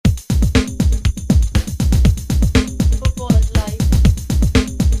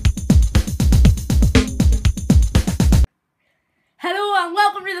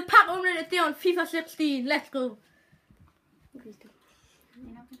FIFA 16, let's go.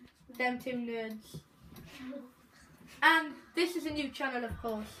 Them two nerds. And this is a new channel, of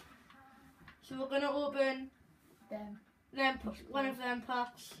course. So we're gonna open one of them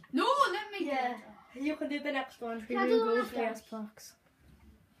packs. No, let me. Yeah, you can do the next one. Packs.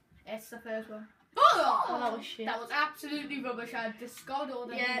 It's the first one. Oh, that was shit. That was absolutely rubbish. I discarded all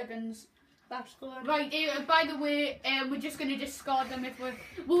the hooligans. That's good. Right, by the way, we're just going to discard them if we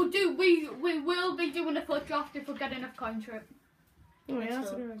will be doing a foot draft if we get enough coins for it. Oh yeah,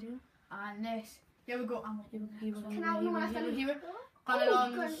 that's a good idea. And this, here we go. Can I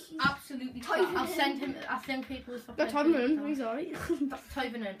Absolutely. I'll send people his Got Tottenham, he's alright. That's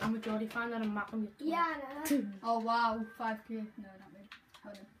Tyven in. I'm a Geordie fan and I'm Matt on your Yeah, no. Oh wow, 5k. No, not me.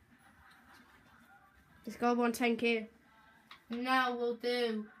 Hold on. Let's go on 10k. Now we'll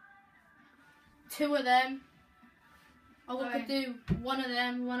do 2 of them. Or we could do one of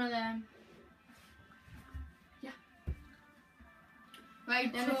them. Yeah.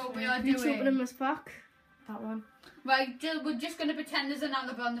 Right, Then so we are Who's opening doing. this pack? That one. Right, we're just going to pretend there's an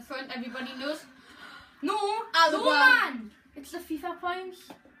Alaba on the front. Everybody knows. No, Alaba. no man. It's the FIFA points.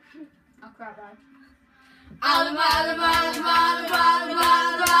 Oh crap, right.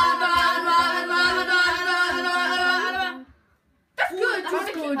 That's good.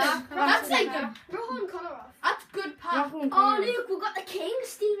 That's good. That's like a. Rohan Kolarov. That's good pack. Oh, look, we've got the king,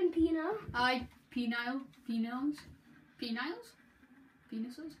 Stephen Pino.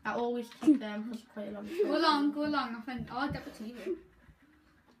 Penises. I always keep them for quite a long time. Go along. I think. Oh, I get the TV.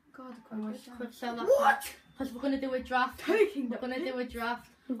 God, Could sell that what? Because we're gonna do a draft. We're gonna do a draft.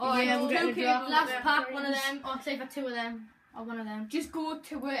 Oh, yeah, we're getting a okay, draft. we'll Last get pack, three. one of them. Or say for 2 of them. Or one of them. Just go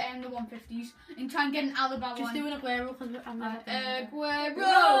to the 150s and try and get an Alaba Just one. do an Aguero because I'm not.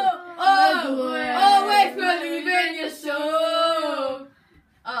 Aguero! Always believe in your soul!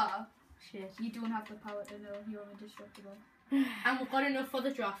 Ah, Shit. you don't have the power to know you're indestructible. And we've got enough for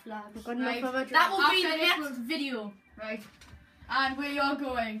the draft, lads. We've got enough of a draft. That will be After the this next video. Right. And we are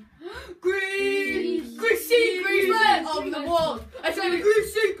going. Greece! Greece man! Over the wall! I said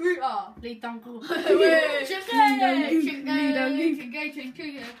Greece! Ah. Lead down goal.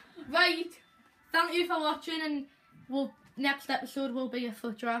 Right. Thank you for watching, and next episode will be a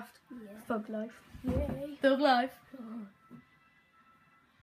foot draft. Yeah. Thug life. Yay. Thug life.